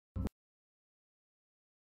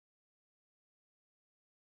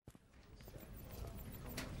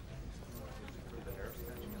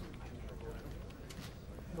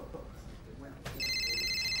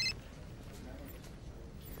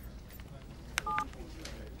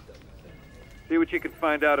See what you can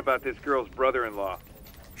find out about this girl's brother-in-law.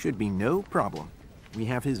 Should be no problem. We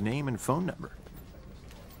have his name and phone number.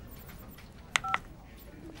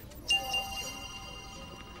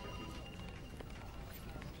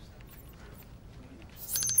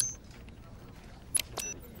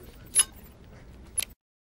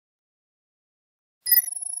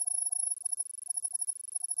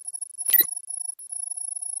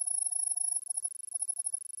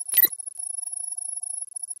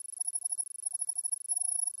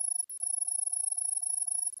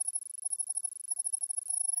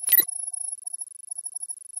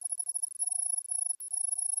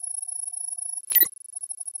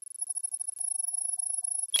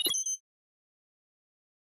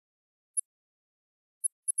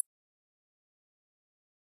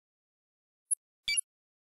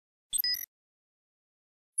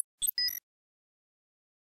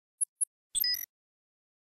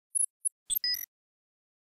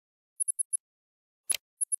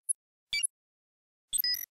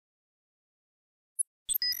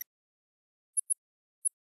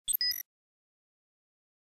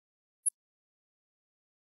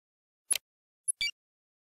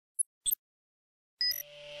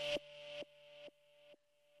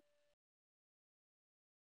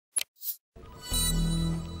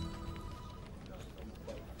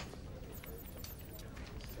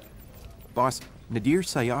 Boss, Nadir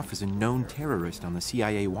Sayaf is a known terrorist on the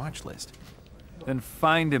CIA watch list. Then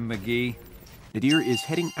find him, McGee. Nadir is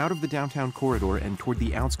heading out of the downtown corridor and toward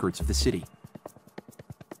the outskirts of the city.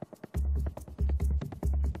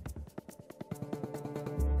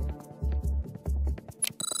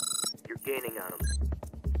 You're gaining on him.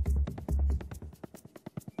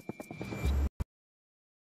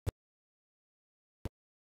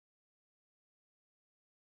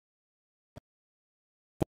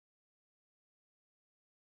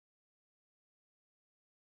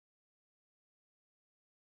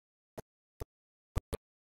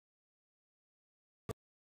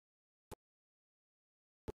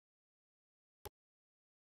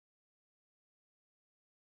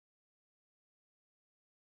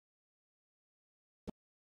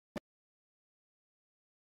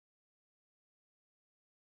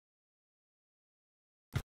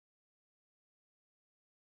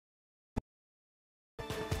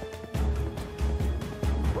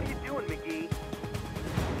 What are you doing, McGee?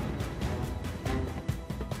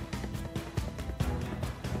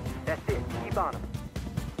 That's it. Keep on him.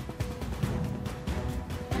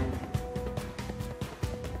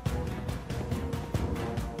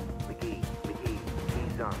 McGee,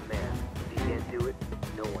 he's on, man. If he can't do it,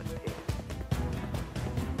 no one can.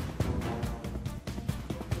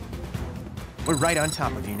 We're right on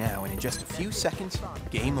top of you now, and in just a few seconds,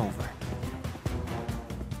 game over.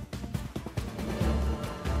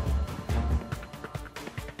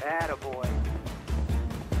 Attaboy.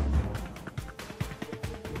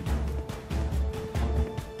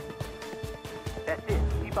 That's it.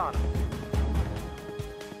 Keep on him.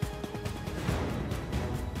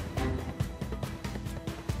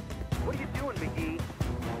 What are you doing, McGee?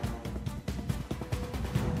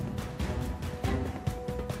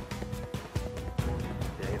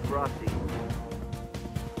 Stay frosty.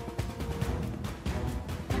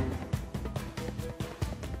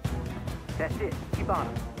 That's it. Keep on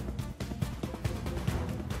him.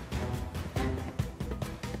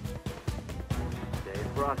 Stay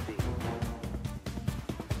frosty.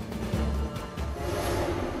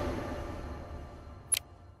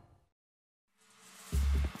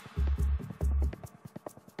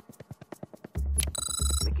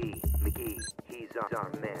 McGee, he's our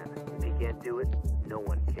man. If he can't do it, no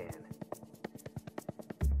one can.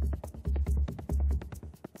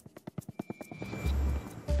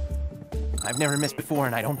 I've never missed before,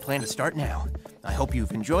 and I don't plan to start now. I hope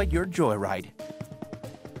you've enjoyed your joyride.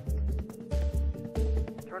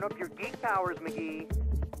 Turn up your geek powers, McGee.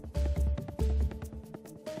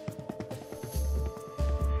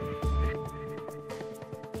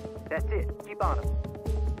 That's it. Keep on him.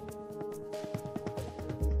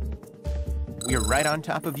 We're right on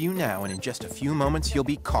top of you now, and in just a few moments, you'll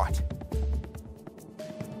be caught.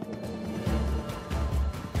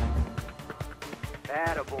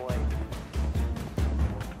 Attaboy.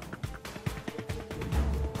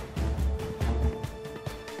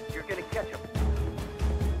 You're gonna catch him.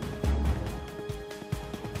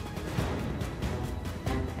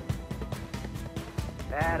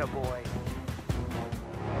 Attaboy.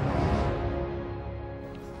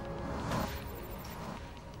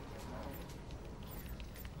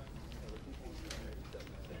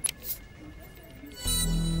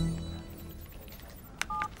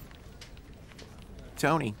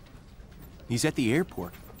 Tony, he's at the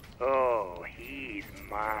airport. Oh, he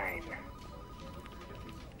mine.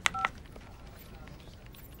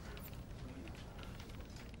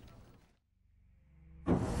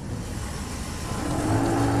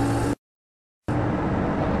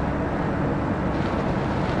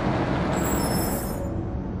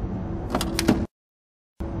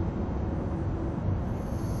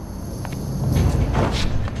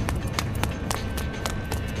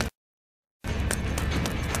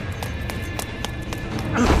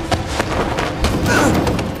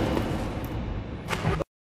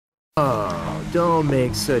 Oh, don't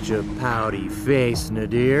make such a pouty face,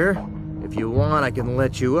 Nadir. If you want, I can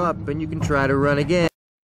let you up and you can try to run again.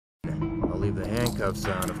 I'll leave the handcuffs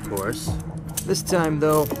on, of course. This time,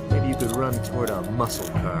 though, maybe you could run toward a muscle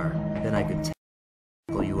car. Then I could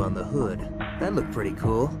tackle you on the hood. That'd look pretty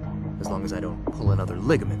cool, as long as I don't pull another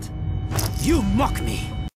ligament. You mock me!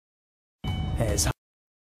 As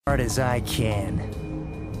hard as I can.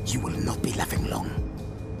 You will not be laughing long.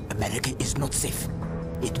 America is not safe.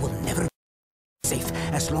 It will never be safe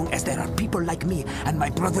as long as there are people like me and my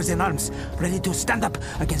brothers in arms ready to stand up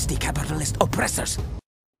against the capitalist oppressors.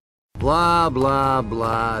 Blah, blah,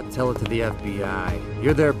 blah. Tell it to the FBI.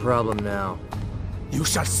 You're their problem now. You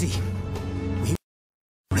shall see. We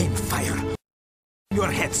will rain fire on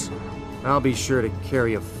your heads. I'll be sure to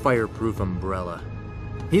carry a fireproof umbrella.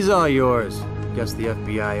 He's all yours. Guess the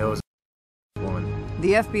FBI owes one.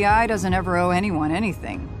 The FBI doesn't ever owe anyone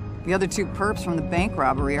anything. The other two perps from the bank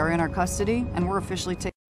robbery are in our custody, and we're officially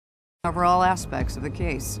taking over all aspects of the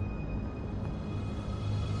case.